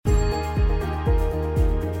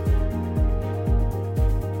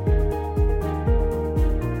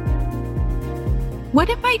What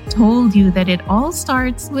if I told you that it all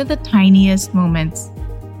starts with the tiniest moments?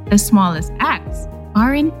 The smallest acts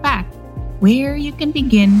are, in fact, where you can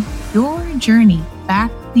begin your journey back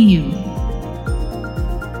to you.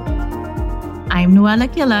 I'm Noelle,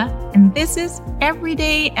 and this is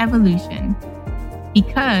Everyday Evolution.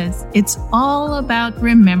 Because it's all about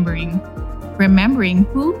remembering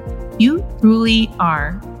who you truly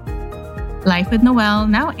are. Life with Noelle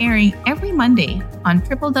now airing every Monday on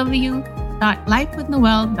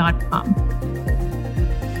www.lifewithnoelle.com.